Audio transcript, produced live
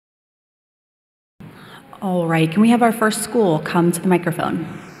All right, can we have our first school come to the microphone?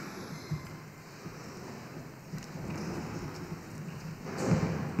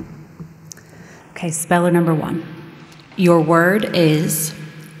 Okay, speller number 1. Your word is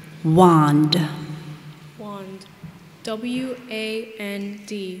wand. Wand.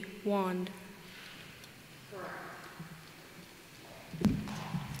 W-A-N-D. Wand.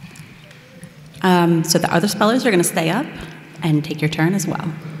 So the other spellers are going to stay up and take your turn as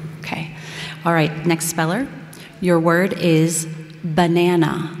well. Okay. All right, next speller. Your word is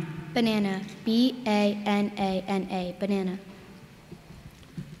banana. Banana. B-A-N-A-N-A. Banana.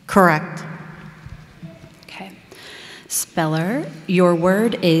 Correct. Okay. Speller, your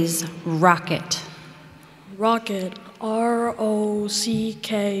word is rocket. Rocket. R-O-C-K-E-T.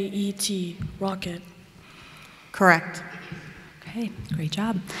 Rocket. Correct. Okay, great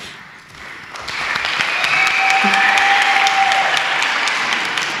job.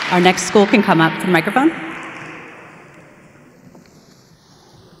 Our next school can come up to the microphone.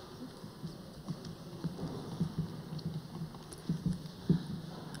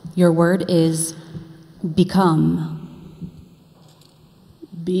 Your word is become.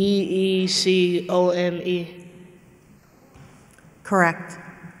 B-E-C-O-M-E. Correct.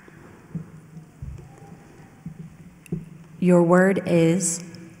 Your word is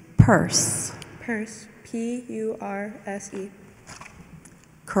purse. Purse. P-U-R-S-E.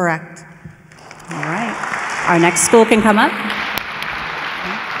 Correct. All right. Our next school can come up.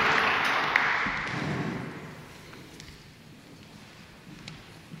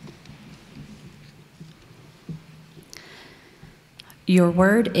 Your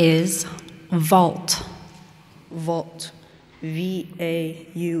word is vault. Vault.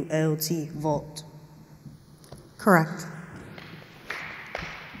 V-A-U-L-T. Vault. Correct.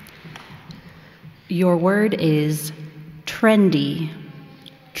 Your word is trendy.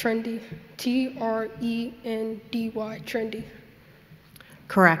 Trendy. T-R-E-N-D-Y. Trendy.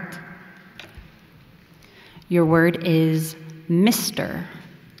 Correct. Your word is Mr.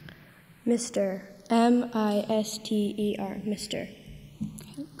 Mister. M-I-S-T-E-R. Mister.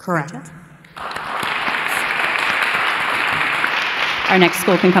 Correct. Our next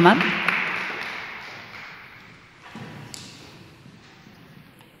school can come up.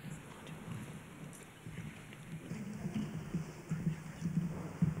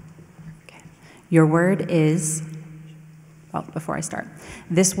 Your word is, well, before I start,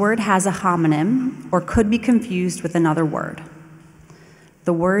 this word has a homonym or could be confused with another word.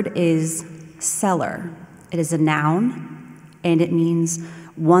 The word is seller. It is a noun, and it means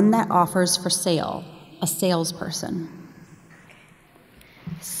one that offers for sale, a salesperson.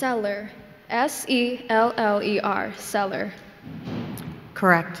 Seller. S-E-L-L-E-R. Seller.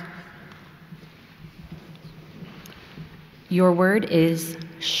 Correct. Your word is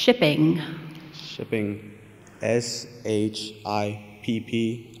shipping. Shipping. S-H-I-P-P-I-N-G.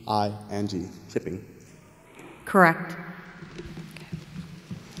 Shipping. Correct.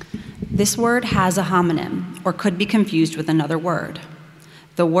 This word has a homonym or could be confused with another word.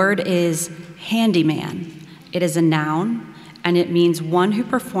 The word is handyman. It is a noun, and it means one who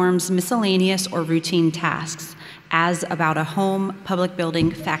performs miscellaneous or routine tasks, as about a home, public building,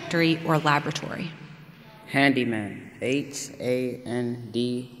 factory, or laboratory. Handyman. H-A-N-D-Y-M-A-N.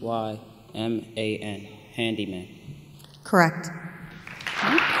 Handyman. Correct.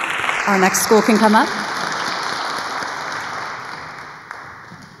 Our next school can come up.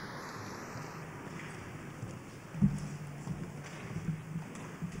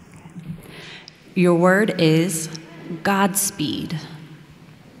 Your word is Godspeed.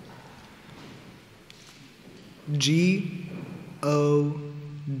 G-O-D-S-P-E-E-D.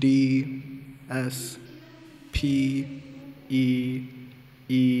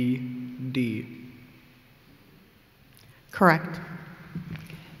 Correct.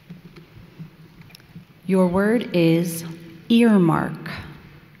 Your word is earmark.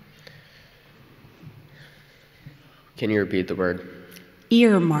 Can you repeat the word?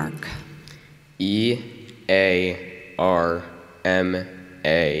 Earmark. E-A-R-M-A-R-K.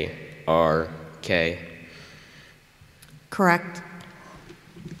 Correct.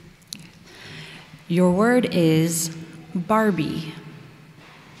 Your word is Barbie.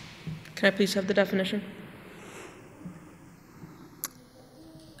 Can I please have the definition?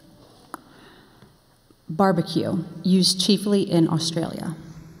 Barbecue, used chiefly in Australia.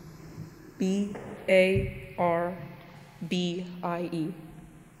 B-A-R-B-I-E.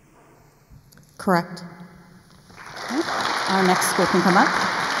 Correct. Our next school can come up.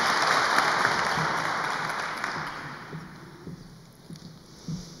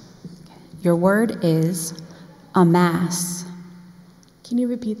 Your word is amass. Can you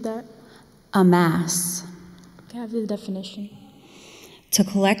repeat that? Amass. Can I have the definition? To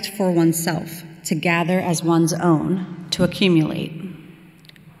collect for oneself, to gather as one's own, to accumulate.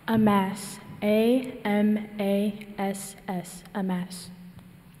 Amass. A-M-A-S-S. Amass.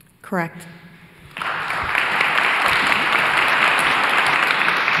 Correct.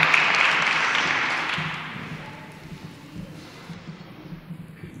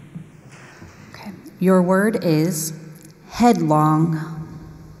 Okay. Your word is headlong.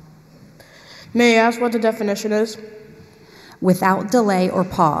 May I ask what the definition is? Without delay or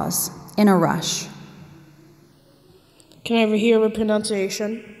pause, in a rush. Can I ever hear a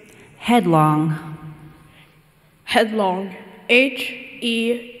pronunciation? Headlong. Headlong.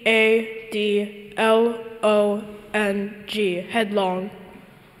 H-E-A-D-L-O-N-G. Headlong.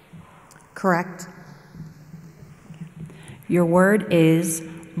 Correct. Your word is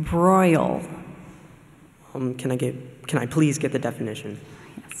broil. Can I please get the definition?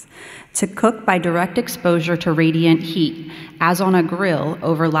 Yes. To cook by direct exposure to radiant heat, as on a grill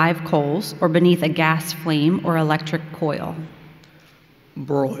over live coals or beneath a gas flame or electric coil.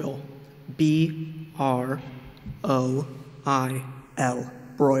 Broil. B-R-O-I-L.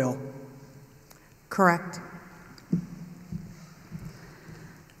 Broil. Correct.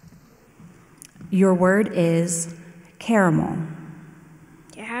 Your word is caramel.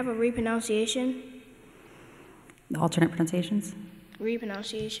 Do you have a repronunciation? The alternate pronunciations?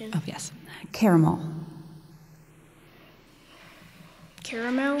 Repronunciation. Oh, yes. Caramel.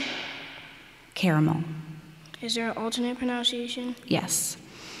 Caramel. Caramel. Is there an alternate pronunciation? Yes.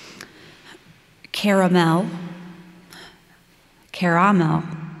 Caramel. Caramel.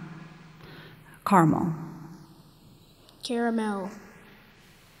 Caramel. Caramel.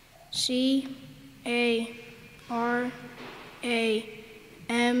 C-A-R-A-M-E-L.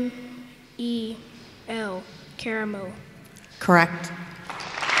 Caramel. Correct. All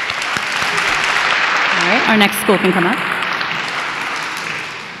right, our next school can come up.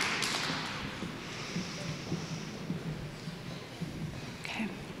 Okay.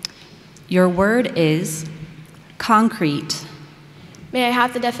 Your word is concrete. May I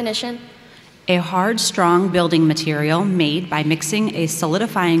have the definition? A hard, strong building material made by mixing a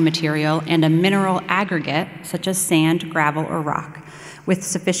solidifying material and a mineral aggregate, such as sand, gravel, or rock, with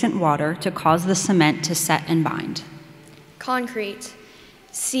sufficient water to cause the cement to set and bind. Concrete.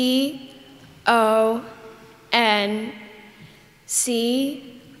 C-O-N-C-R-E-T-E.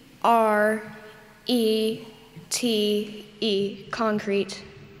 Concrete.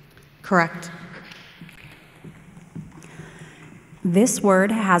 Correct. This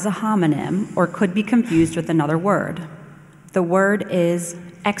word has a homonym or could be confused with another word. The word is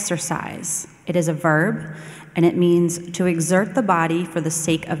exercise. It is a verb, and it means to exert the body for the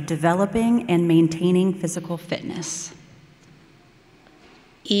sake of developing and maintaining physical fitness.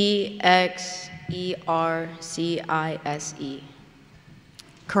 E-X-E-R-C-I-S-E.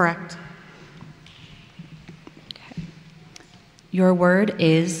 Correct. Okay. Your word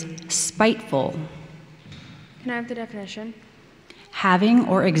is spiteful. Can I have the definition? Having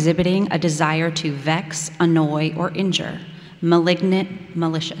or exhibiting a desire to vex, annoy, or injure. Malignant,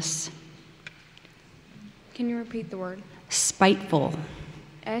 malicious. Can you repeat the word? Spiteful.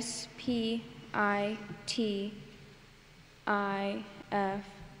 S-P-I-T-I-F-U-L.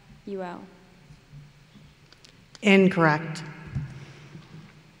 Incorrect.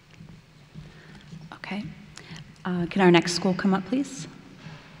 Okay. Can our next school come up, please?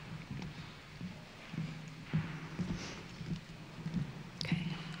 Okay.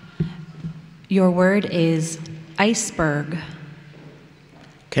 Your word is iceberg.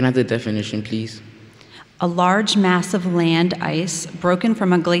 Can I have the definition, please? A large mass of land ice broken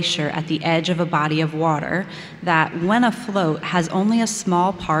from a glacier at the edge of a body of water that, when afloat, has only a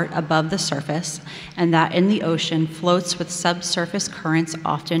small part above the surface, and that in the ocean floats with subsurface currents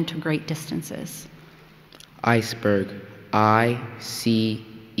often to great distances. Iceberg. I-C-E-B-E-R-G.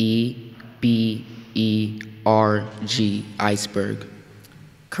 Iceberg.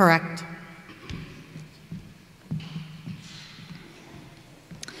 Correct.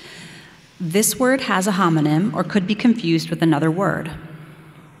 This word has a homonym or could be confused with another word.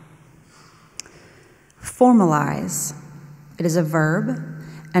 Formalize. It is a verb,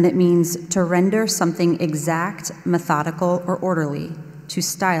 and it means to render something exact, methodical, or orderly, to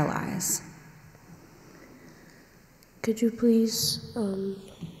stylize. Could you please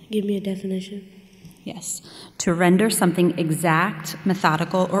give me a definition? Yes. To render something exact,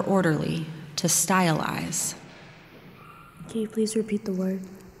 methodical, or orderly, to stylize. Can you please repeat the word?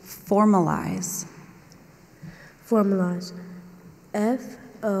 Formalize. Formalize.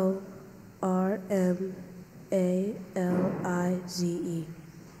 F-O-R-M-A-L-I-Z-E.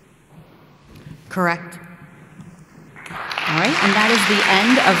 Correct. All right, and that is the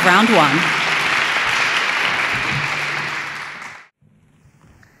end of round one.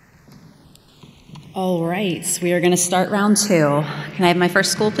 All right, so we are going to start round two. Can I have my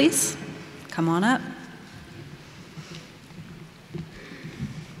first school, please? Come on up.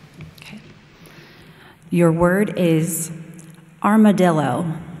 Okay. Your word is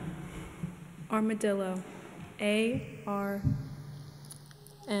armadillo. Armadillo. A-R-M-A-D-I-L-L-O.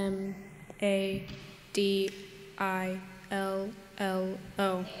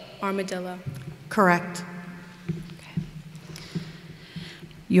 Armadillo. Correct. Okay.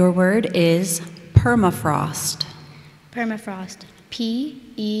 Your word is permafrost. Permafrost.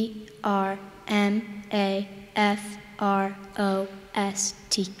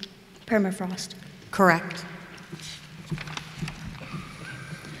 P-E-R-M-A-F-R-O-S-T. Permafrost. Correct.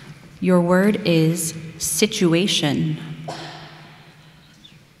 Your word is situation.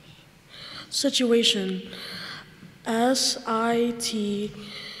 Situation.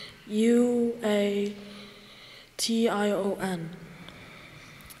 S-I-T-U-A-T-I-O-N.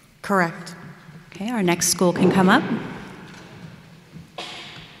 Correct. Okay, our next school can come up.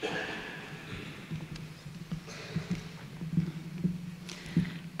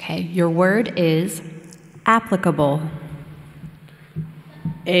 Okay, your word is applicable.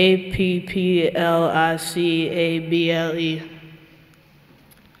 A-P-P-L-I-C-A-B-L-E.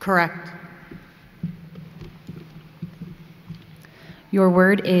 Correct. Your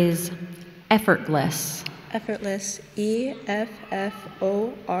word is effortless. Effortless.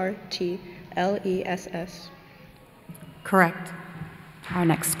 E-F-F-O-R-T-L-E-S-S. Correct. Our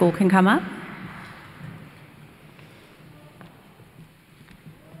next school can come up.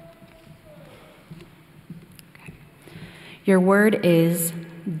 Okay. Your word is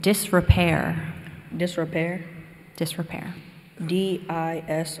disrepair. Disrepair. Disrepair.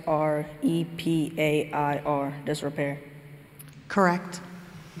 D-I-S-R-E-P-A-I-R. Disrepair. Correct.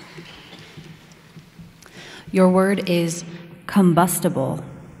 Your word is combustible.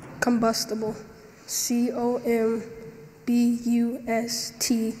 Combustible.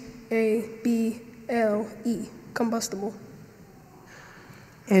 C-O-M-B-U-S-T-A-B-L-E. Combustible.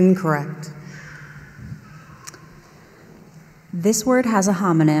 Incorrect. This word has a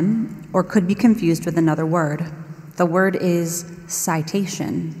homonym or could be confused with another word. The word is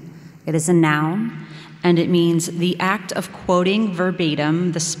citation. It is a noun, and it means the act of quoting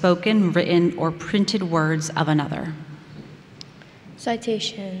verbatim the spoken, written, or printed words of another.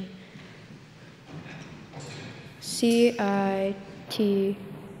 Citation. C-I-T-A-T-I-O-N.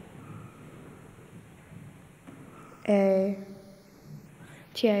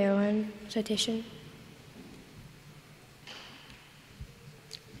 Citation.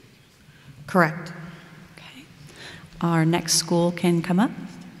 Correct. Okay. Our next school can come up.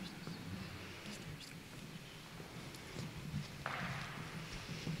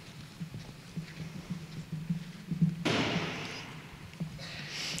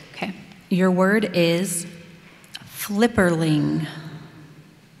 Okay. Your word is flipperling.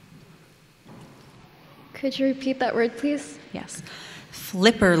 Could you repeat that word, please? Yes.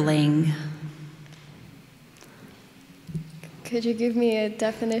 Flipperling. Could you give me a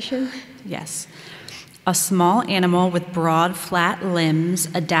definition? Yes. A small animal with broad, flat limbs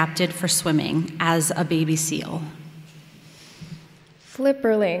adapted for swimming, as a baby seal.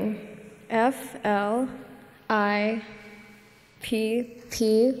 Flipperling.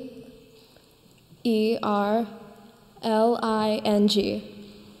 F-L-I-P-P-E-R-L-I-N-G.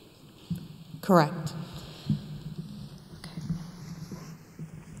 Correct.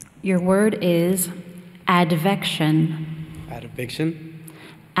 Your word is advection. Advection.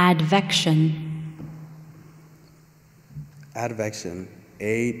 Advection. Advection.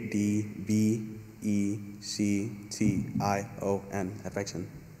 A-D-V-E-C-T-I-O-N. Advection.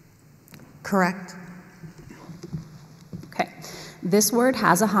 Correct. Okay. This word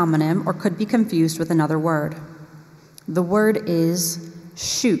has a homonym or could be confused with another word. The word is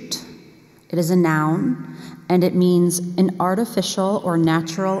shoot. It is a noun, and it means an artificial or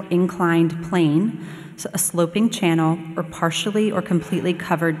natural inclined plane, so a sloping channel or partially or completely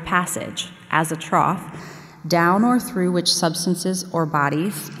covered passage, as a trough, down or through which substances or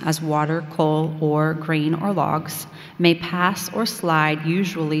bodies, as water, coal, or grain or logs, may pass or slide,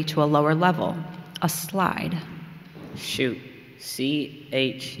 usually to a lower level, a slide. Shoot. C-H-U-T-E.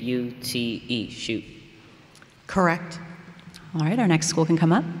 Shoot. Correct. All right, our next school can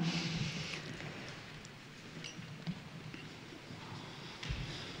come up.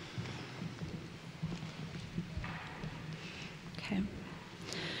 Okay.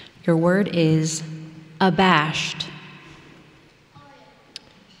 Your word is abashed.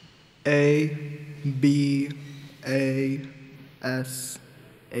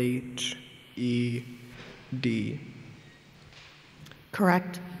 S-H-E-D.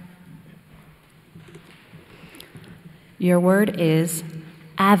 Correct. Your word is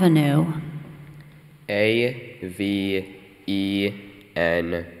avenue. A-V-E-N-U-E.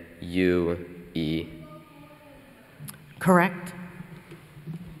 Correct.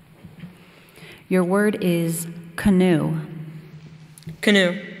 Your word is canoe.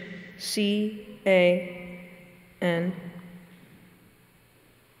 Canoe. C-A-N.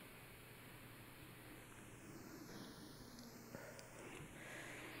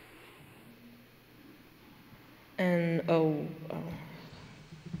 N-O.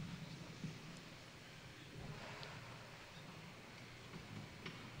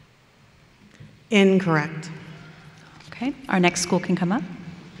 Incorrect. Okay, our next school can come up.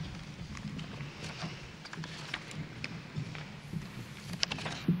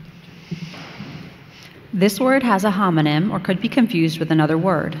 This word has a homonym or could be confused with another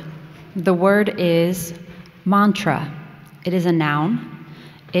word. The word is mantra. It is a noun.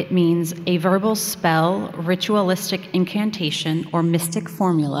 It means a verbal spell, ritualistic incantation, or mystic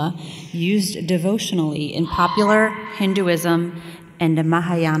formula used devotionally in popular Hinduism and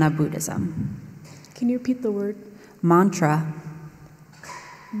Mahayana Buddhism. Can you repeat the word? Mantra.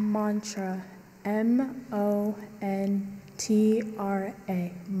 Mantra. M-O-N-T-R-A.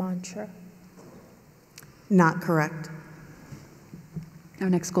 Mantra. Not correct. Our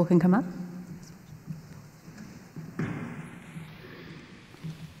next school can come up.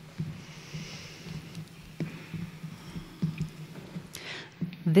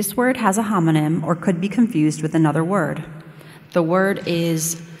 This word has a homonym or could be confused with another word. The word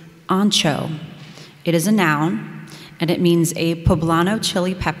is ancho. It is a noun, and it means a poblano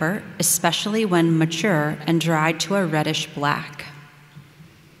chili pepper, especially when mature and dried to a reddish black.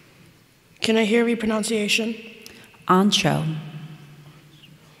 Can I hear repronunciation? Ancho.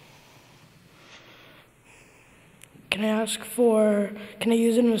 Can I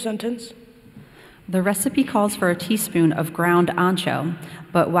use it in a sentence? The recipe calls for a teaspoon of ground ancho,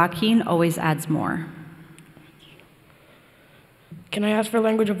 but Joaquin always adds more. Can I ask for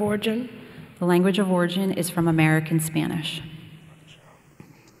language of origin? The language of origin is from American Spanish.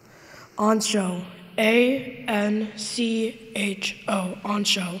 Ancho. A-N-C-H-O.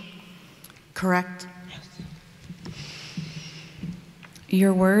 Ancho. Correct.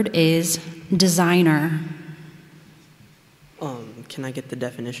 Your word is designer. Can I get the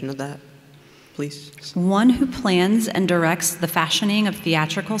definition of that, please? One who plans and directs the fashioning of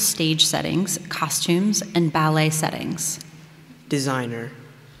theatrical stage settings, costumes, and ballet settings. Designer.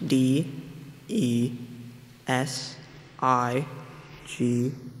 D-E-S-I-G-N-E-R.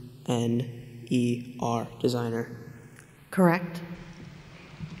 Designer. Correct.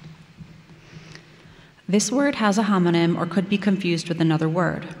 This word has a homonym or could be confused with another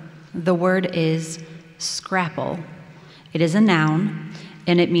word. The word is scrapple. It is a noun,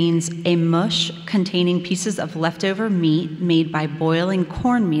 and it means a mush containing pieces of leftover meat made by boiling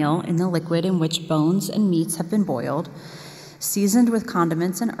cornmeal in the liquid in which bones and meats have been boiled, seasoned with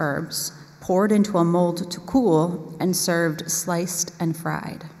condiments and herbs, poured into a mold to cool, and served sliced and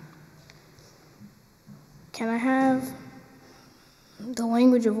fried. Can I have the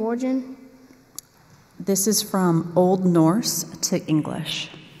language of origin? This is from Old Norse to English.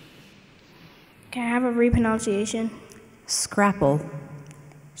 Can I have a repronunciation? Scrapple.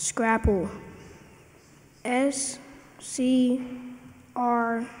 Scrapple. S-C-R-A-P-P-L-E.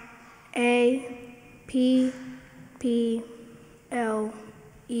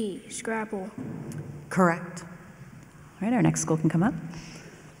 Scrapple. Correct. All right, our next school can come up.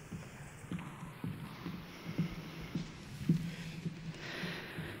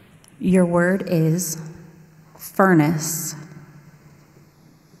 Your word is furnace.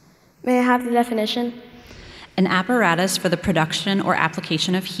 May I have the definition? An apparatus for the production or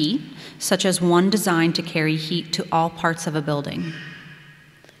application of heat, such as one designed to carry heat to all parts of a building.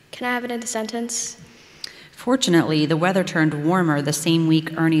 Can I have it in a sentence? Fortunately, the weather turned warmer the same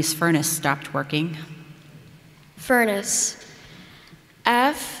week Ernie's furnace stopped working. Furnace.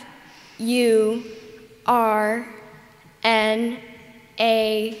 F-U-R-N-A-C-E.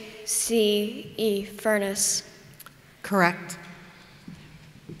 Furnace. Correct.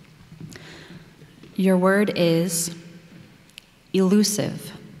 Your word is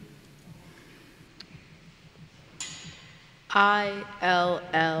elusive.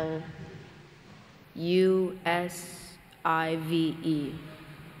 I-L-L-U-S-I-V-E.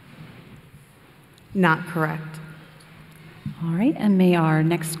 Not correct. All right, and may our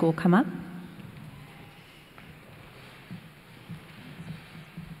next school come up?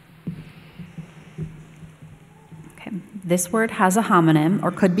 This word has a homonym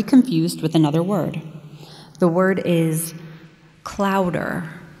or could be confused with another word. The word is clowder.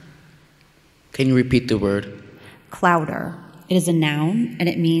 Can you repeat the word? Clowder. It is a noun and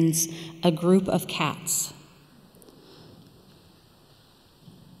it means a group of cats.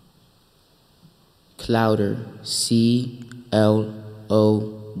 Clowder. C-L-O-W-D-E-R.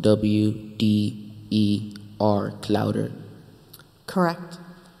 Clowder. Correct.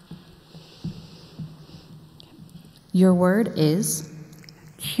 Your word is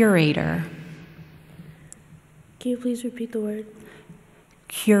curator. Can you please repeat the word?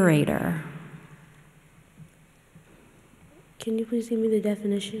 Curator. Can you please give me the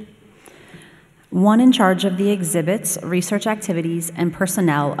definition? One in charge of the exhibits, research activities, and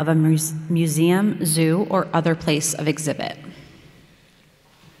personnel of a museum, zoo, or other place of exhibit.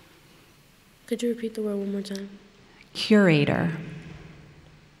 Could you repeat the word one more time? Curator.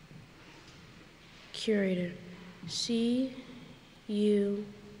 Curator. C-U-R-A-T-O-R.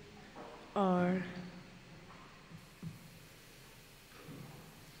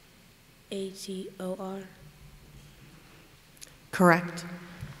 Correct.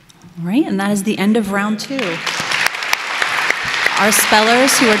 All right, and that is the end of round 2. Our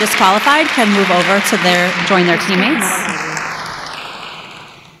spellers who are disqualified can move over to join their teammates.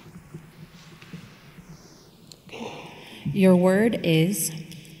 Your word is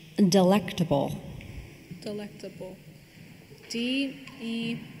delectable. Delectable.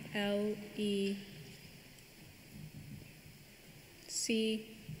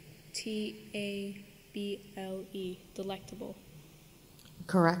 D-E-L-E-C-T-A-B-L-E. Delectable.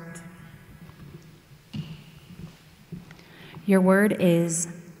 Correct. Your word is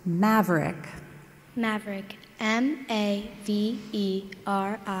maverick. Maverick. M-A-V-E-R-I-C-K.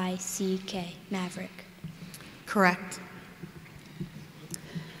 Maverick. Correct.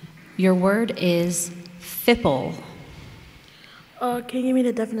 Your word is fipple. Can you give me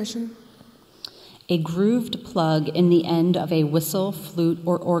the definition? A grooved plug in the end of a whistle, flute,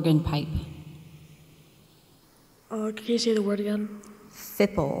 or organ pipe. Can you say the word again?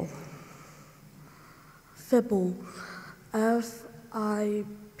 Fipple. Fipple. F-I-P-P-L-E.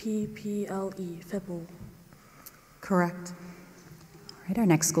 Fipple. Correct. All right, our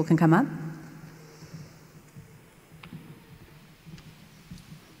next school can come up.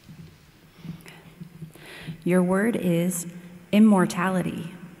 Your word is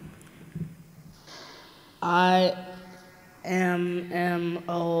immortality.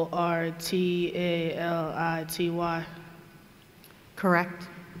 I-M-M-O-R-T-A-L-I-T-Y. Correct.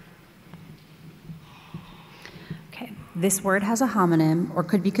 Okay, this word has a homonym or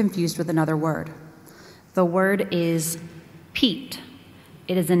could be confused with another word. The word is peat.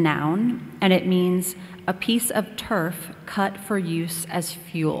 It is a noun and it means a piece of turf cut for use as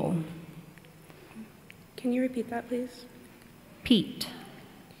fuel. Can you repeat that, please? Peat.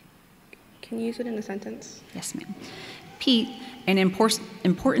 Can you use it in a sentence? Yes, ma'am. Peat, an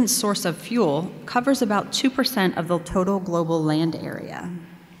important source of fuel, covers about 2% of the total global land area.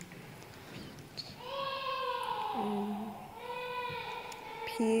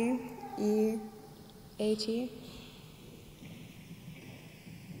 P-E-A-T?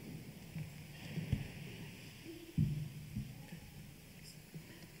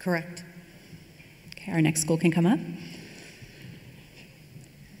 Correct. Okay, our next school can come up.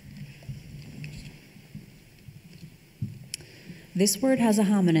 This word has a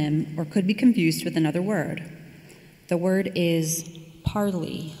homonym or could be confused with another word. The word is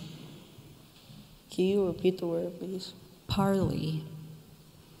parley. Can you repeat the word, please? Parley.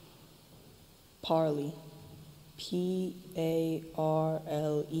 Parley. P-A-R-L-E-Y.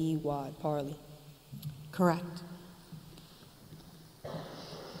 Parley. Correct.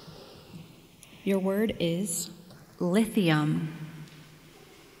 Your word is lithium.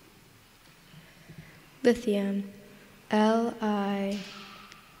 Lithium. L-I-T-H-I-U-M.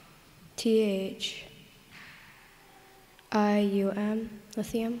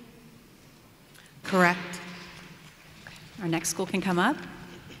 Lithium. Correct. Our next school can come up.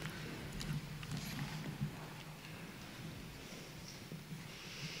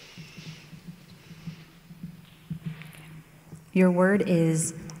 Your word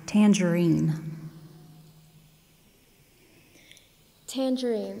is tangerine.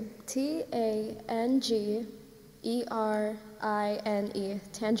 Tangerine. T-A-N-G-E-R-I-N-E.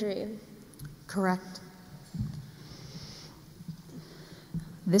 Tangerine. Correct.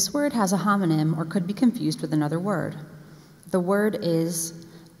 This word has a homonym or could be confused with another word. The word is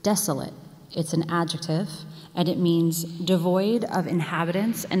desolate. It's an adjective, and it means devoid of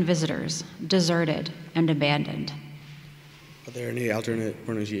inhabitants and visitors, deserted and abandoned. Are there any alternate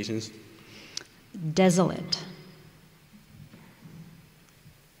pronunciations? Desolate.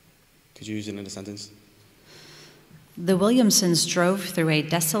 Could you use it in a sentence? The Williamsons drove through a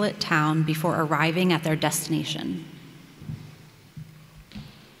desolate town before arriving at their destination.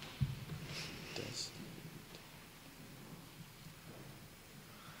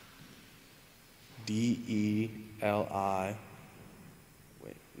 D-E-L-I.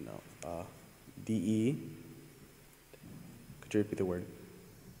 Wait, no. D-E. Could you repeat the word?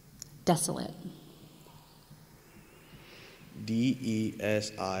 Desolate. D-E-S-I-L-A-T-E.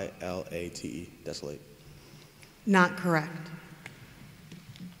 Desolate. Not correct.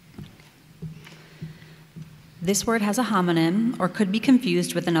 This word has a homonym or could be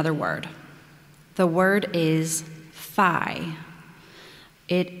confused with another word. The word is phi.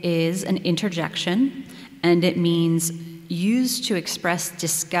 It is an interjection, and it means used to express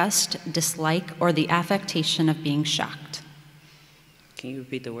disgust, dislike, or the affectation of being shocked. Can you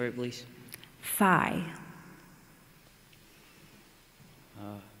repeat the word, please? Phi.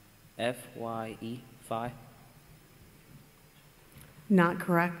 F-Y-E, phi? Not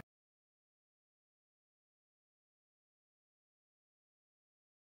correct.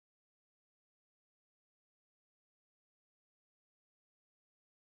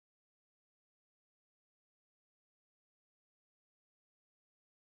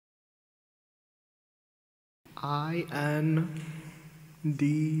 I-N-D-U-L-G-E-N-T.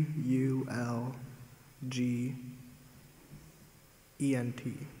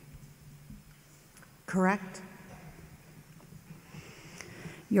 Correct.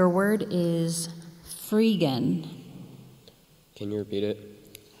 Your word is freegan. Can you repeat it?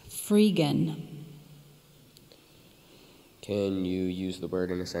 Freegan. Can you use the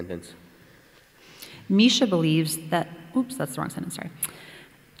word in a sentence? Misha believes that, oops, that's the wrong sentence, sorry.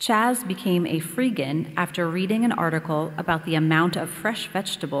 Chaz became a freegan after reading an article about the amount of fresh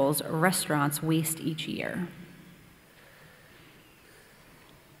vegetables restaurants waste each year.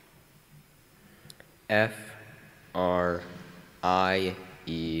 F-R-I-E-G-A-N.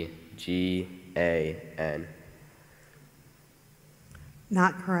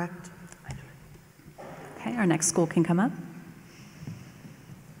 Not correct. Okay, our next school can come up.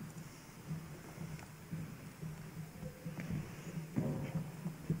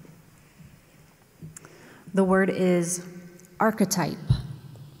 The word is archetype.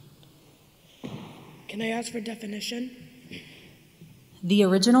 Can I ask for definition? The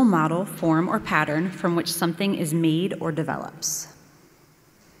original model, form, or pattern from which something is made or develops.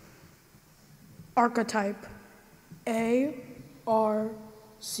 Archetype. A-R-C-H-I-T-Y-P-E.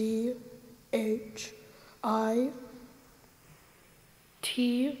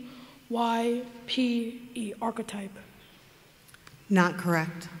 Archetype. Not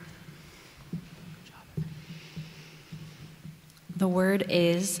correct. The word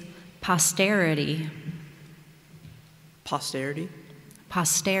is posterity. Posterity?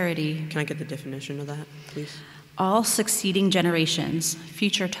 Posterity. Can I get the definition of that, please? All succeeding generations,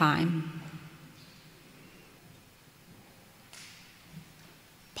 future time.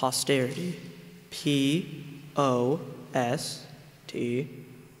 Posterity. P-O-S-T-E-R-I-T-Y.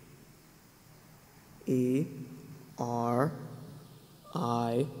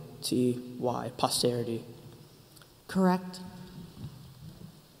 Posterity. Correct.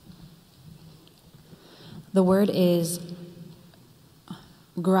 The word is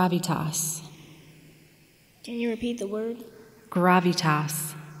gravitas. Can you repeat the word?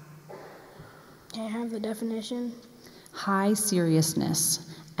 Gravitas. Can I have the definition? High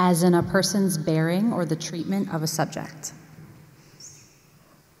seriousness, as in a person's bearing or the treatment of a subject.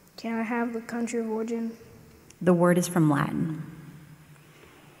 Can I have the country of origin? The word is from Latin.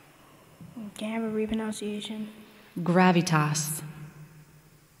 Can I have a repronunciation? Gravitas.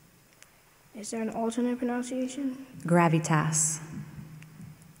 Is there an alternate pronunciation? Gravitas.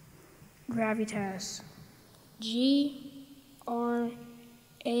 Gravitas. G-R-A-V-I-T-A-S.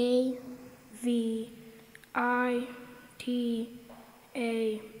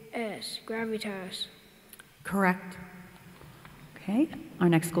 Gravitas. Correct. Okay, our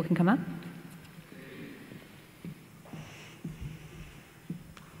next school can come up.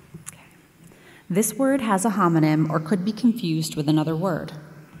 Okay. This word has a homonym or could be confused with another word.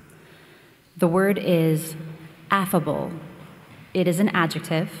 The word is affable. It is an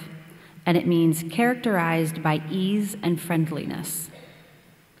adjective, and it means characterized by ease and friendliness.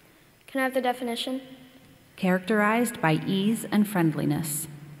 Can I have the definition? Characterized by ease and friendliness.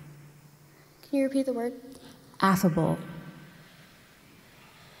 Can you repeat the word? Affable.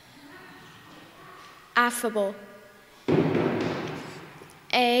 Affable.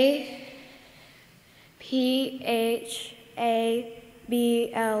 A-P-H-A-B-L-E.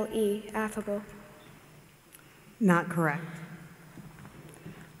 Affable. Not correct.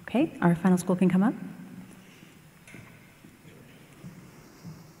 Okay, our final school can come up.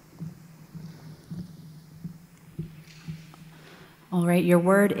 All right, your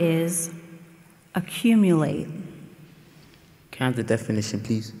word is accumulate. Can I have the definition,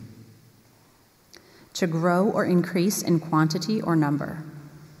 please? To grow or increase in quantity or number.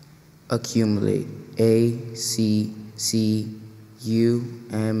 Accumulate. A-C-C-U-M-U-L-A-T-E.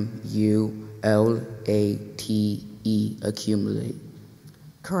 Accumulate.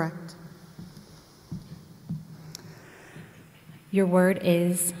 Correct. Your word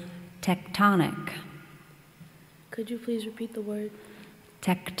is tectonic. Could you please repeat the word?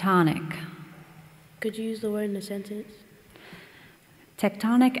 Tectonic. Could you use the word in a sentence?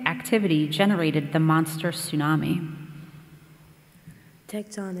 Tectonic activity generated the monster tsunami.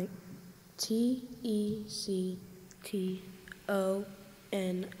 Tectonic. T-E-C-T-O-N-I-C.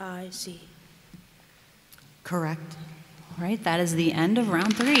 Correct. All right, that is the end of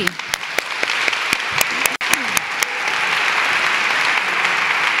round 3.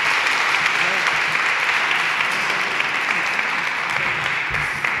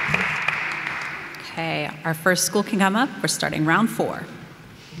 Okay, our first school can come up. We're starting round 4.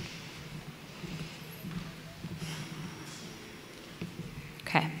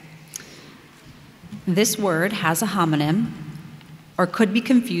 Okay. This word has a homonym or could be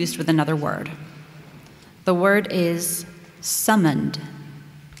confused with another word. The word is summoned.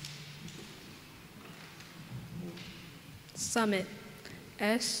 Summit.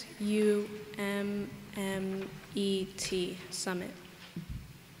 S-U-M-M-E-T. Summit.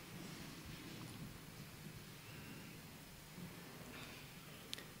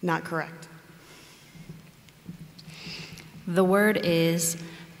 Not correct. The word is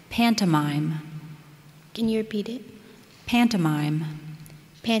pantomime. Can you repeat it? Pantomime.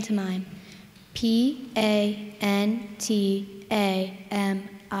 Pantomime. P-A-N-T-A-M-I-M-E.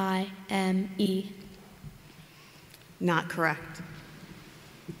 Not correct.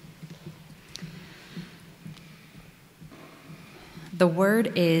 The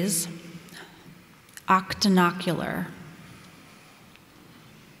word is octinocular.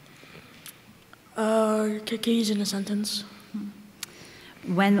 Can you use it in a sentence?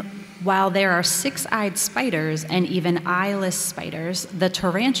 While there are 6-eyed spiders and even eyeless spiders, the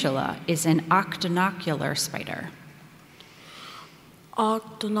tarantula is an octinocular spider.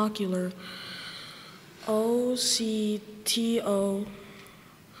 Octinocular.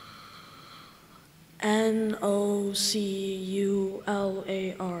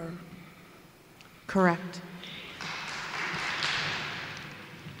 O-C-T-O-N-O-C-U-L-A-R. Correct.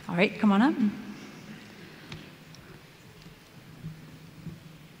 All right, come on up.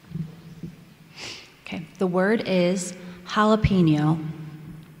 Okay, the word is jalapeno.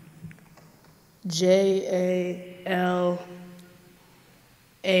 J-A-L-A-P-E-N-O.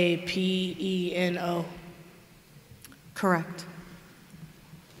 Correct.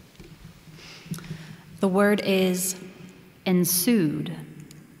 The word is ensued.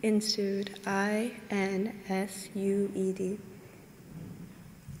 Ensued. I-N-S-U-E-D.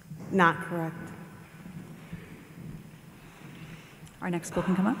 Not correct. Our next school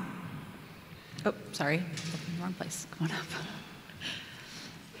can come up. Oh, sorry, in the wrong place. Come on up.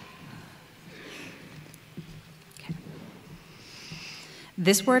 Okay.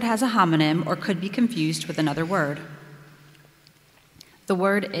 This word has a homonym or could be confused with another word. The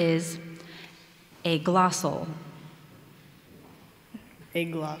word is aglossal.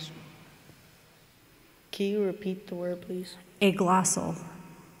 Aglossal. Can you repeat the word, please? Aglossal.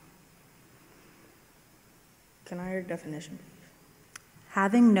 Can I hear a definition?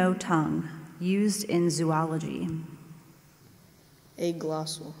 Having no tongue, used in zoology.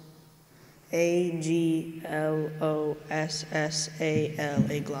 Aglossal. A-G-L-O-S-S-A-L.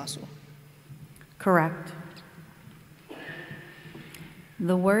 Aglossal. Correct.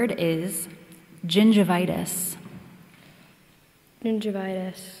 The word is gingivitis.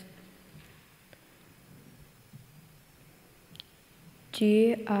 Gingivitis.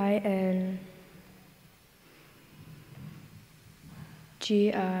 G-I-V-I-T-I-S.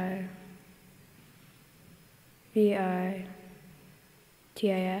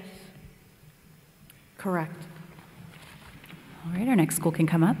 Correct. All right, our next school can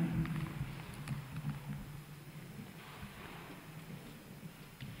come up.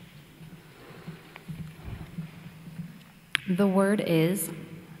 The word is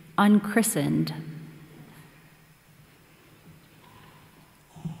unchristened.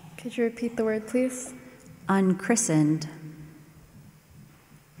 Could you repeat the word, please? Unchristened.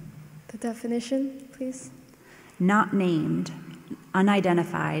 The definition, please? Not named,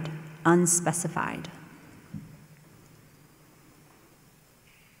 unidentified, unspecified.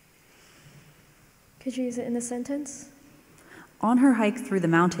 Could you use it in a sentence? On her hike through the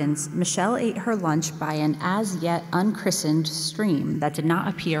mountains, Michelle ate her lunch by an as yet unchristened stream that did not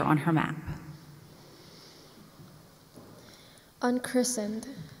appear on her map. Unchristened.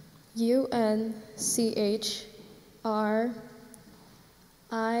 UNCHRISTENED.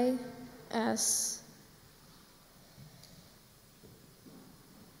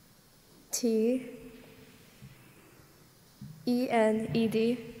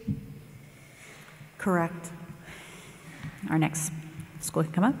 Correct. Our next school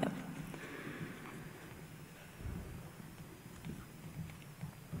can come up. Yep.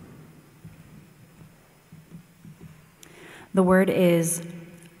 The word is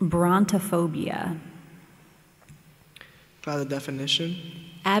brontophobia. By the definition?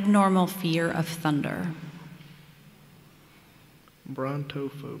 Abnormal fear of thunder.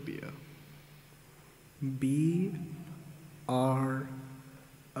 Brontophobia. BRONTOPHOBIA.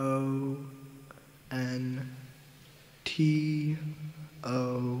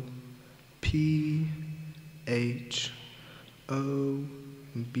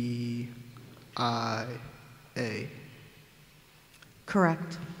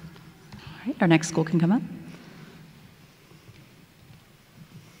 Correct. All right, our next school can come up.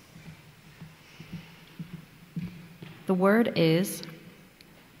 The word is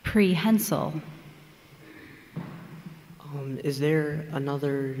prehensile. Is there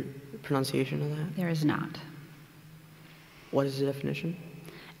another pronunciation of that? There is not. What is the definition?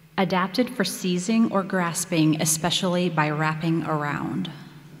 Adapted for seizing or grasping, especially by wrapping around.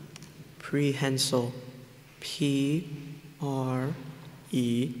 Prehensile. PREHENSILE.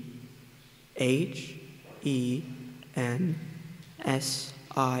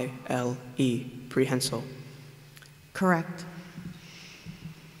 Prehensile. Correct.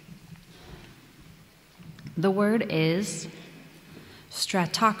 The word is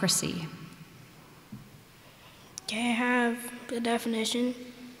stratocracy. Can I have the definition?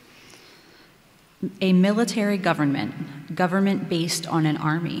 A military government, government based on an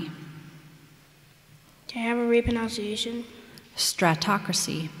army. Can I have a repronunciation?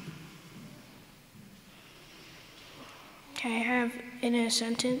 Stratocracy. Can I have in a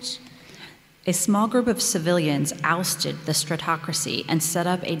sentence? A small group of civilians ousted the stratocracy and set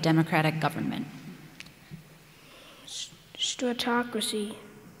up a democratic government. Stratocracy.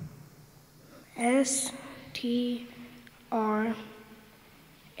 STRACOCRASY.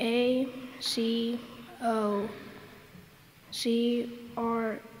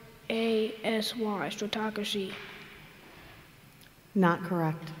 Stratocracy. Not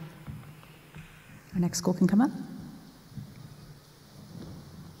correct. Our next school can come up.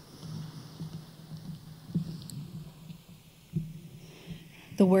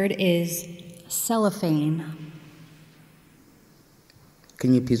 The word is cellophane.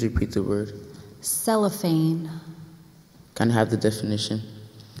 Can you please repeat the word? Cellophane. Can I have the definition?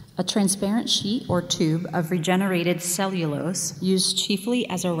 A transparent sheet or tube of regenerated cellulose used chiefly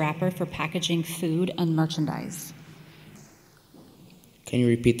as a wrapper for packaging food and merchandise. Can you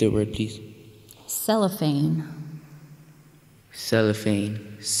repeat the word, please? Cellophane.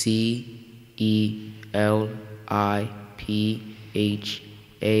 Cellophane. CELIPHANE.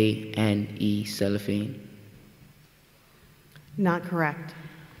 Cellophane. Not correct.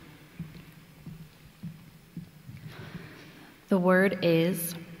 The word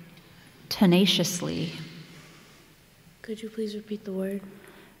is tenaciously. Could you please repeat the word?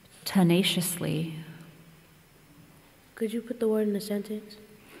 Tenaciously. Could you put the word in a sentence?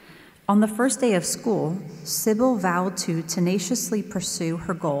 On the first day of school, Sybil vowed to tenaciously pursue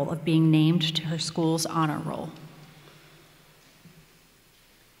her goal of being named to her school's honor roll.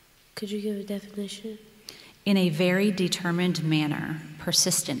 Could you give a definition? In a very determined manner,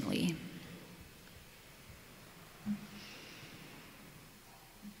 persistently.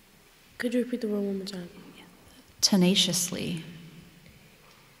 Could you repeat the word one more time? Tenaciously.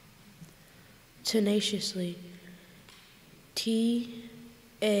 Tenaciously.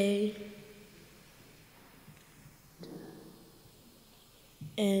 TANACH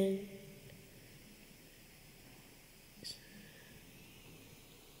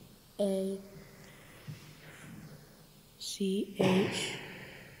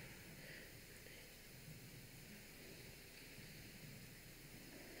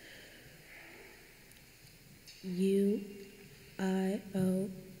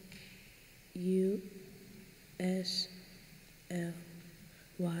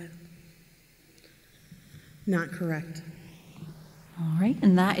UIOUSLY. Not correct. All right,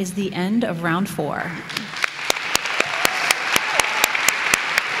 and that is the end of round 4.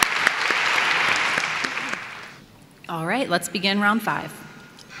 All right, let's begin round 5.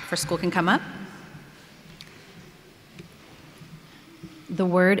 First school can come up. The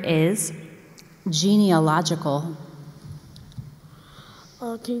word is genealogical.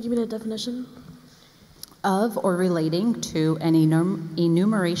 Can you give me the definition? Of or relating to an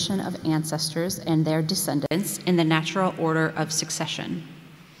enumeration of ancestors and their descendants in the natural order of succession.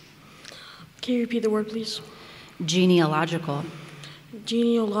 Can you repeat the word, please? Genealogical.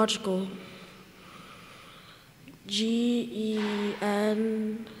 Genealogical. Genealogical.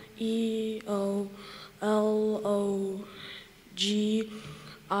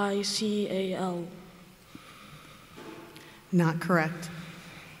 Not correct.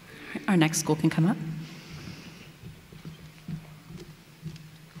 Our next school can come up.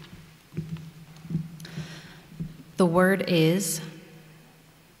 The word is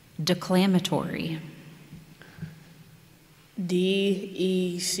declamatory. Declamatory.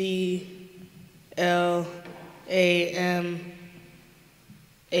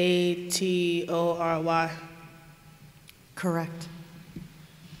 Correct.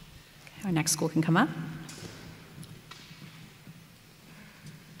 Our next school can come up.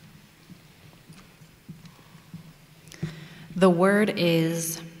 The word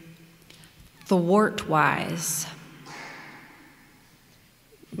is thwartwise.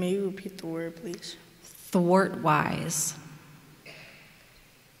 May you repeat the word, please? Thwartwise.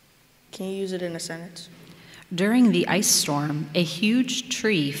 Can you use it in a sentence? During the ice storm, a huge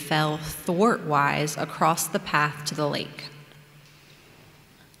tree fell thwartwise across the path to the lake.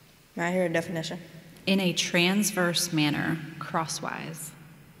 May I hear a definition? In a transverse manner, crosswise.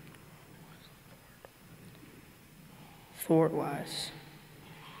 Thwartwise.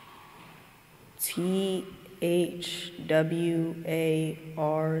 Thwartwise.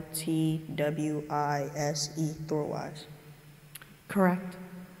 Thwartwise. Correct.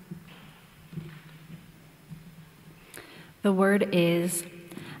 The word is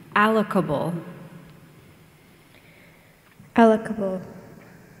allocable. Allocable.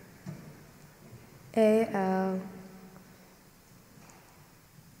 A-L-I-C-A-B-L-E.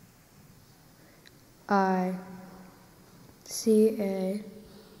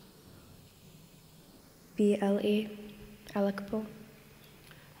 Allocable.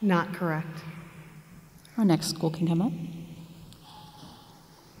 Not correct. Our next school can come up.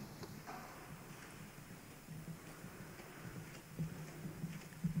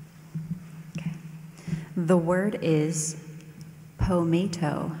 Okay. The word is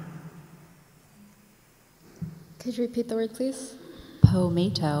pomato. Could you repeat the word, please?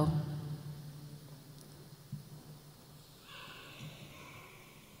 Pomato.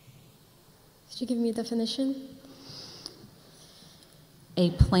 Could you give me a definition? A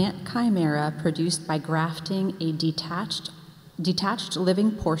plant chimera produced by grafting a detached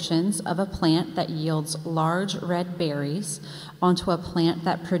living portions of a plant that yields large red berries onto a plant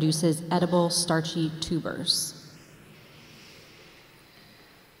that produces edible starchy tubers.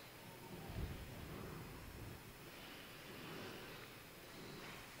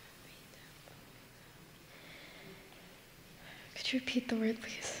 Could you repeat the word,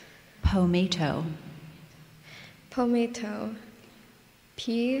 please? Pomato. Pomato.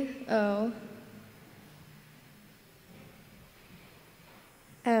 P-O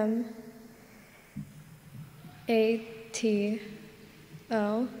M-A-T-O.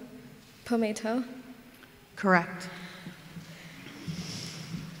 Pomato. Correct.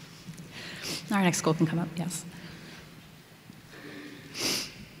 Our next school can come up, yes.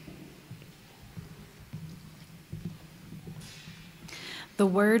 The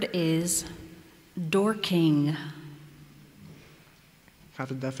word is dorking.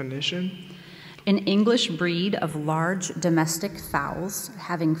 Have a definition? An English breed of large domestic fowls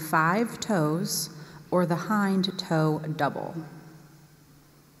having 5 toes or the hind toe double.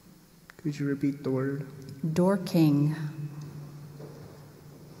 Could you repeat the word? Dorking.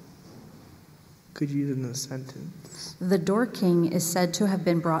 Could you use it in a sentence? The Dorking is said to have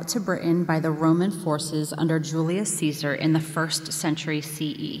been brought to Britain by the Roman forces under Julius Caesar in the 1st century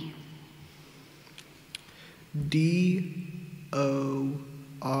CE. D-O-R-K-I-N-G.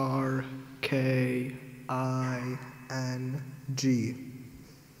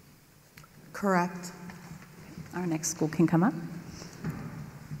 Correct. Our next school can come up.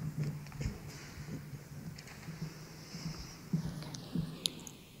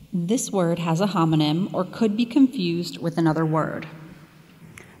 This word has a homonym or could be confused with another word.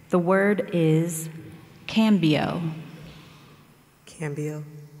 The word is cambio. Cambio.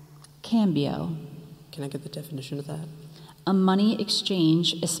 Cambio. Can I get the definition of that? A money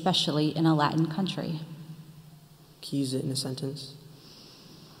exchange, especially in a Latin country. Can you use it in a sentence?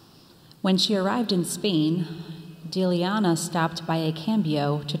 When she arrived in Spain, Deliana stopped by a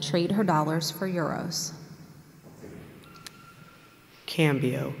cambio to trade her dollars for euros.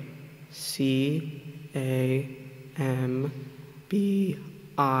 Cambio. C-A-M-B-I-O.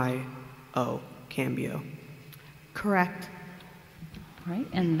 Cambio. Correct. All right,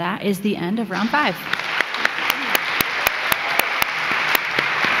 and that is the end of round 5.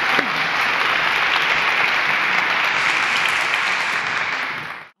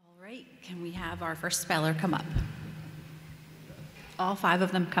 All right, can we have our first speller come up? All 5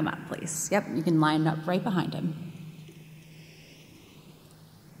 of them come up, please. Yep, you can line up right behind him.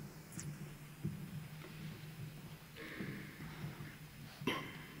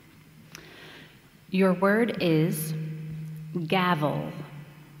 Your word is gavel.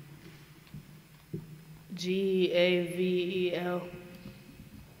 Gavel.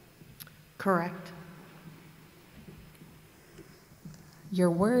 Correct.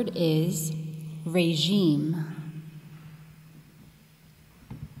 Your word is regime.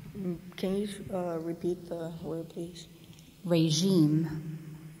 Can you repeat the word, please? Regime.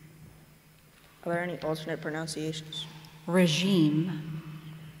 Are there any alternate pronunciations? Regime.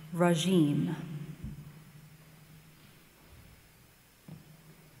 Regime.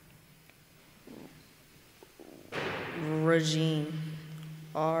 Regime.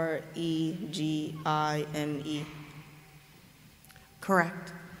 R-E-G-I-M-E.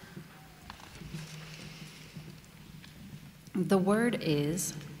 Correct. The word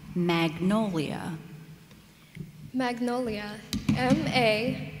is magnolia. Magnolia.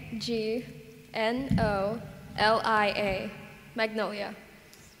 M-A-G-N-O-L-I-A. Magnolia.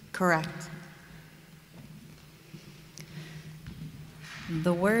 Correct.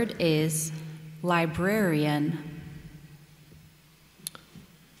 The word is librarian.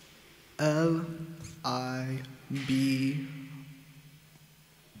 Librarian.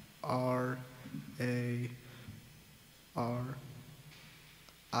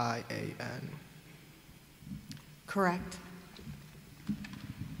 Correct.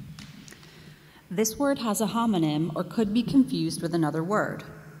 This word has a homonym or could be confused with another word.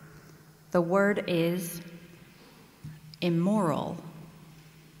 The word is immoral.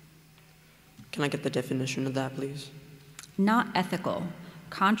 Can I get the definition of that, please? Not ethical,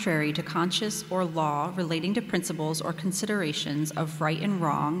 contrary to conscience or law relating to principles or considerations of right and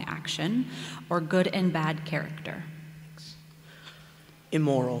wrong action or good and bad character.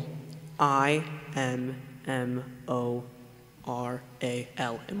 Immoral. I-M-M-O-R-A-L.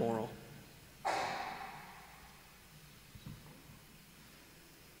 Immoral.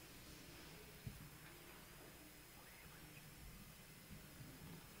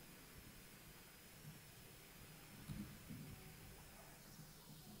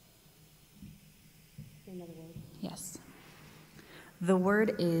 Yes. The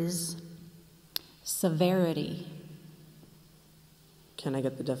word is severity. Can I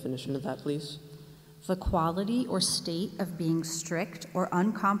get the definition of that, please? The quality or state of being strict or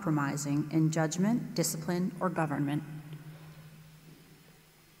uncompromising in judgment, discipline, or government.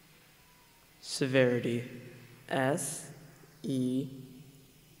 Severity. S-E-V-E-R-I-T-Y.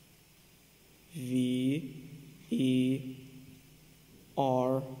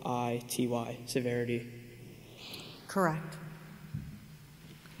 Severity. Correct.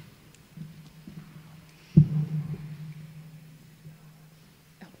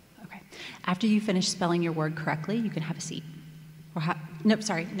 After you finish spelling your word correctly, you can have a seat. Nope,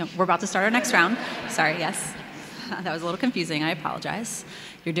 sorry. No, we're about to start our next round. Sorry, yes. That was a little confusing. I apologize.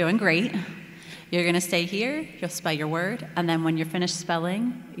 You're doing great. You're going to stay here. You'll spell your word. And then when you're finished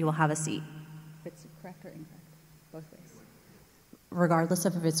spelling, you will have a seat. If it's correct or incorrect, both ways. Regardless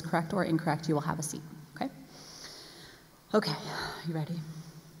of if it's correct or incorrect, you will have a seat. Okay? Okay. You ready?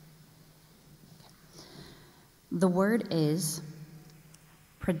 Okay. The word is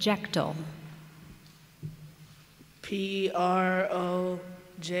projectile. Projectile.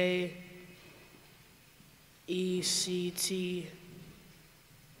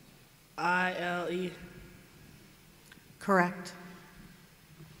 Correct.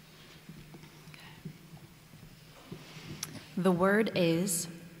 The word is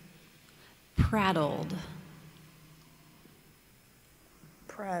prattled.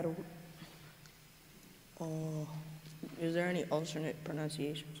 Prattled. Is there any alternate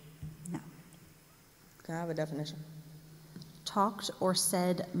pronunciations? No. Can I have a definition? Talked or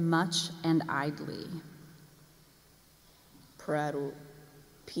said much and idly. Prattled.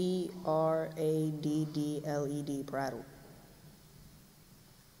 P-R-A-D-D-L-E-D. Prattled.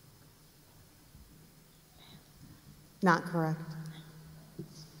 Not correct.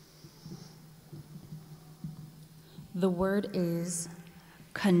 The word is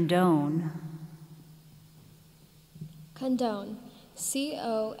condone. Condone.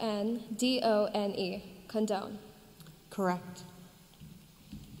 C-O-N-D-O-N-E. Condone. Correct.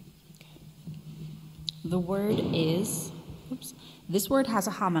 The word is, this word has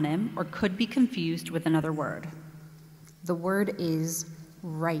a homonym or could be confused with another word. The word is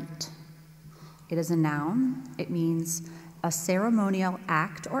rite. It is a noun. It means a ceremonial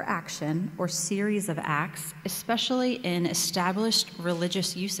act or action or series of acts, especially in established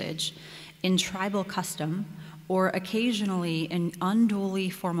religious usage, in tribal custom, or occasionally in unduly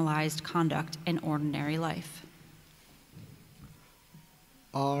formalized conduct in ordinary life.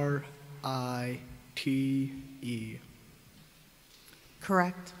 R-I-T-E.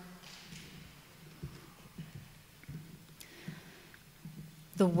 Correct.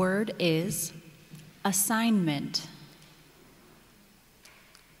 The word is assignment.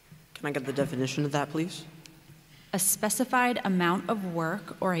 Can I get the definition of that, please? A specified amount of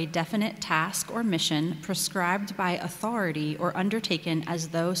work or a definite task or mission prescribed by authority or undertaken as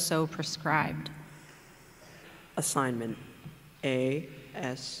though so prescribed. Assignment.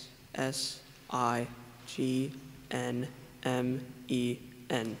 A-S-S-I-G-N-M-E-N-T.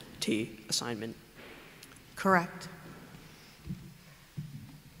 Assignment. Correct.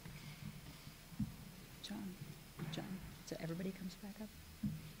 John, so everybody comes back up?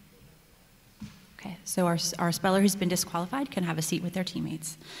 Okay, so our speller who's been disqualified can have a seat with their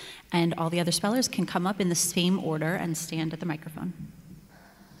teammates. And all the other spellers can come up in the same order and stand at the microphone.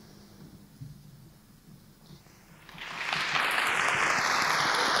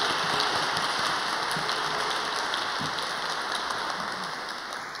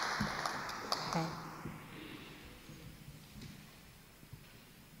 Okay.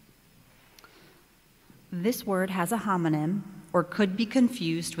 This word has a homonym or could be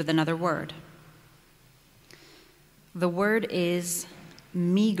confused with another word. The word is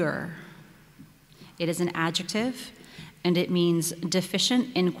meager. It is an adjective, and it means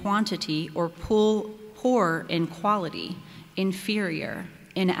deficient in quantity or poor in quality, inferior,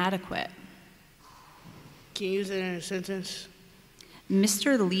 inadequate. Can you use it in a sentence?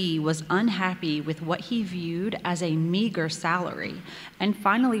 Mr. Lee was unhappy with what he viewed as a meager salary and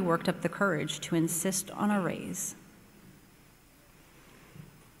finally worked up the courage to insist on a raise.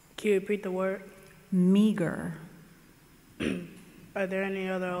 Can you repeat the word? Meager. Are there any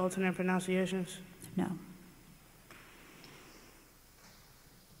other alternate pronunciations? No.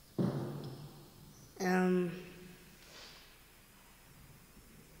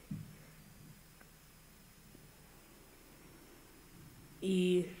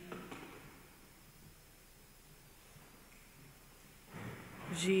 E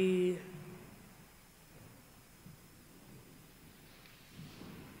G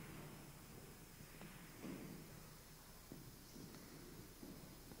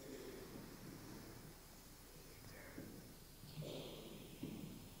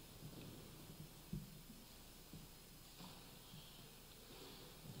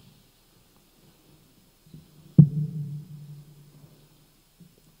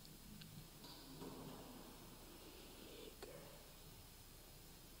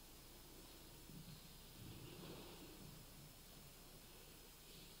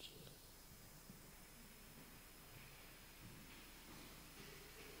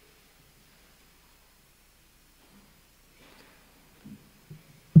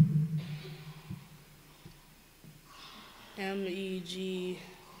M-E-G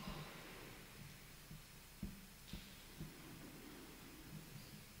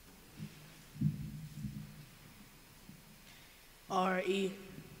R-E.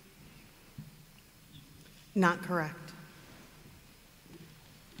 Not correct.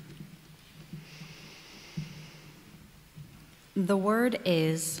 The word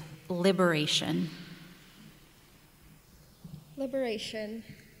is liberation. Liberation.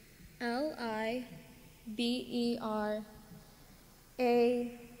 L-I-B-E-R-A-T-I-O-N.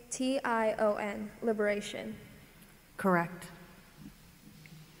 Liberation. Correct.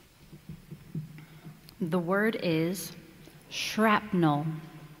 The word is shrapnel.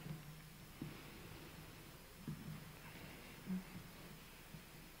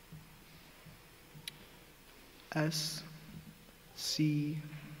 S-C-H-R-A-P-N-E-L.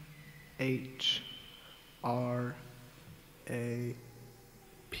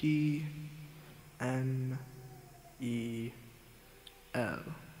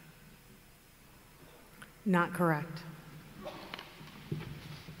 Not correct.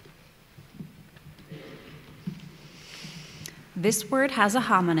 This word has a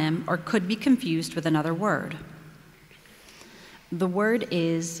homonym or could be confused with another word. The word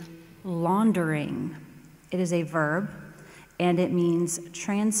is laundering. It is a verb, and it means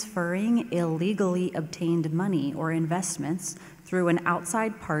transferring illegally obtained money or investments through an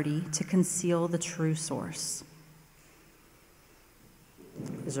outside party to conceal the true source.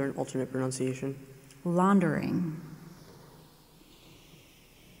 Is there an alternate pronunciation? Laundering.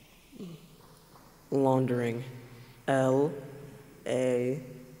 Laundering. L-A-U-N-D-E-R-I-N-G.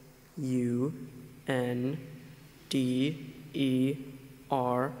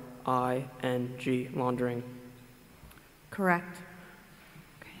 Laundering. Correct.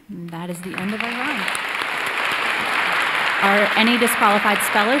 Okay, and that is the end of our round. Any disqualified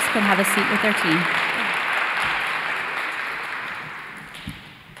spellers can have a seat with their team.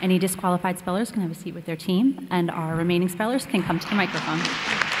 Any disqualified spellers can have a seat with their team, and our remaining spellers can come to the microphone. Yep.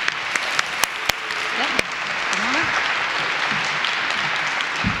 Come on up.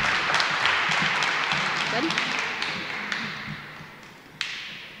 Good.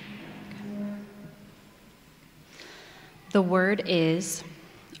 The word is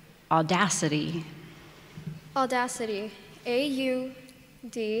audacity. Audacity. A-U-D-A-C-I-T-Y.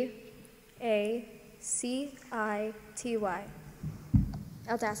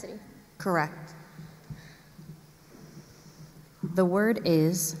 Audacity. Correct. The word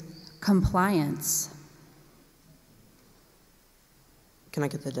is compliance. Can I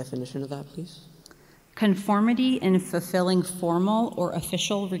get the definition of that, please? Conformity in fulfilling formal or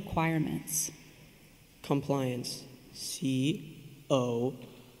official requirements. Compliance. C-O-M-P-L-I-A-N-C-E.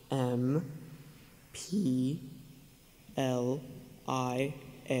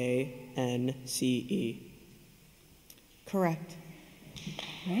 Correct.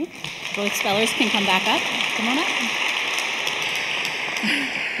 All right. Both spellers can come back up. Come on up.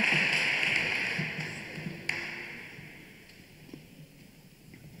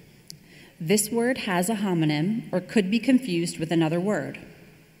 This word has a homonym or could be confused with another word.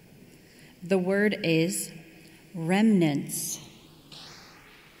 The word is remnants.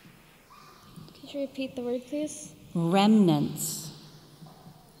 Could you repeat the word, please? Remnants.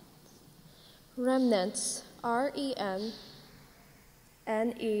 Remnants. R-E-M-N-E-N-C-E.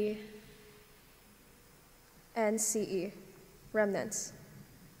 Remnants.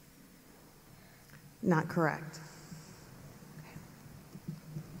 Not correct.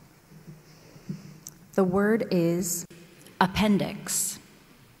 The word is appendix.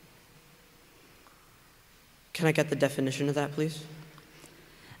 Can I get the definition of that, please?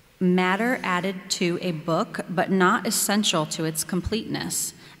 Matter added to a book, but not essential to its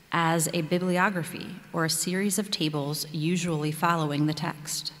completeness, as a bibliography or a series of tables usually following the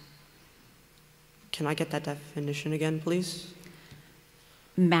text. Can I get that definition again, please?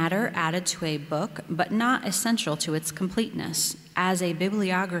 Matter added to a book, but not essential to its completeness, as a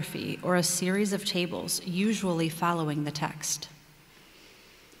bibliography or a series of tables usually following the text.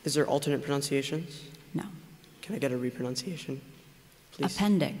 Is there alternate pronunciations? No. Can I get a repronunciation, please?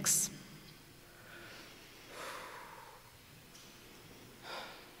 Appendix.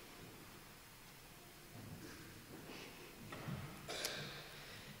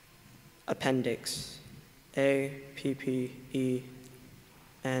 Appendix. A-P-P-E-N-D-I-X.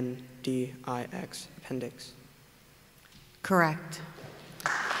 Appendix. Correct.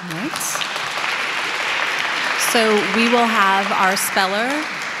 All right. So we will have our speller,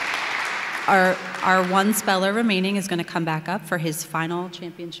 our one speller remaining is going to come back up for his final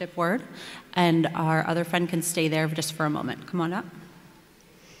championship word, and our other friend can stay there just for a moment. Come on up.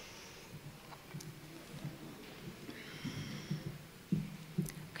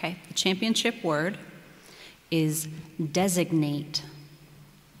 Okay, the championship word is designate.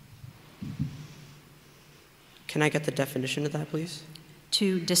 Can I get the definition of that, please?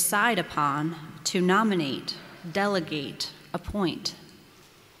 To decide upon, to nominate, delegate, appoint.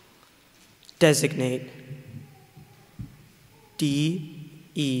 Designate.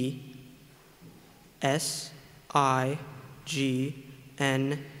 D-E-S-I-G-N-A-T-E.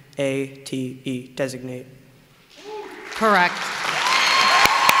 Designate. Correct.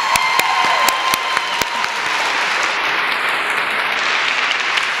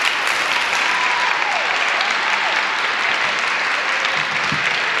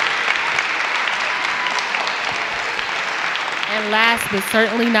 And last but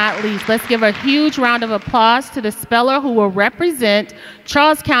certainly not least, let's give a huge round of applause to the speller who will represent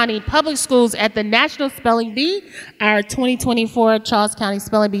Charles County Public Schools at the National Spelling Bee, our 2024 Charles County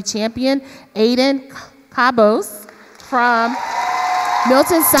Spelling Bee champion, Aiden Cabos from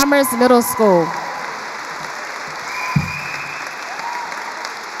Milton Summers Middle School.